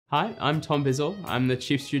Hi, I'm Tom Bizzell. I'm the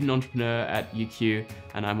Chief Student Entrepreneur at UQ,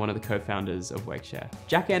 and I'm one of the co-founders of Wakeshare.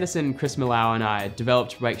 Jack Anderson, Chris Millau, and I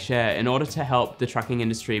developed Wakeshare in order to help the trucking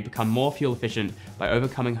industry become more fuel efficient by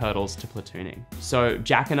overcoming hurdles to platooning. So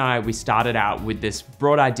Jack and I, we started out with this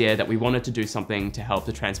broad idea that we wanted to do something to help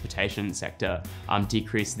the transportation sector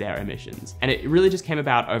decrease their emissions. And it really just came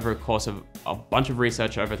about over a course of a bunch of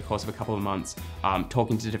research over the course of a couple of months,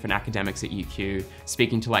 talking to different academics at UQ,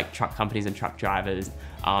 speaking to like truck companies and truck drivers,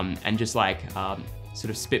 and just sort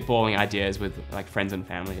of spitballing ideas with like friends and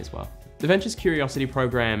family as well. The Ventures Curiosity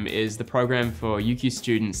program is the program for UQ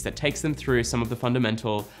students that takes them through some of the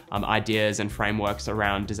fundamental ideas and frameworks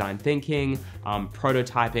around design thinking,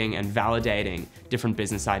 prototyping, and validating different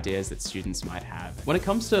business ideas that students might have. When it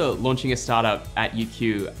comes to launching a startup at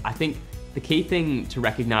UQ, I think the key thing to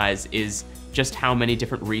recognize is just how many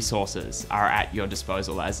different resources are at your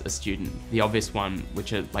disposal as a student. The obvious one,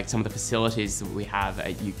 which are like some of the facilities that we have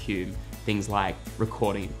at UQ, things like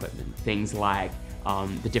recording equipment, things like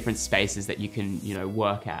the different spaces that you can,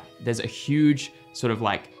 work at. There's a huge sort of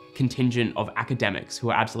like contingent of academics who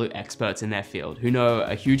are absolute experts in their field, who know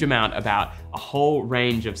a huge amount about a whole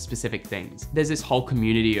range of specific things. There's this whole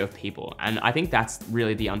community of people, and I think that's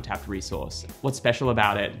really the untapped resource. What's special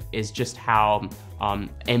about it is just how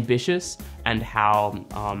ambitious and how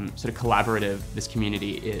sort of collaborative this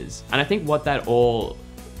community is. And I think what that all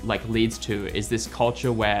leads to is this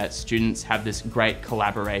culture where students have this great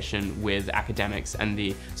collaboration with academics and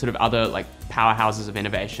the sort of other powerhouses of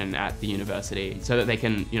innovation at the university, so that they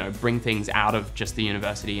can bring things out of just the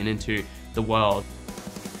university and into the world.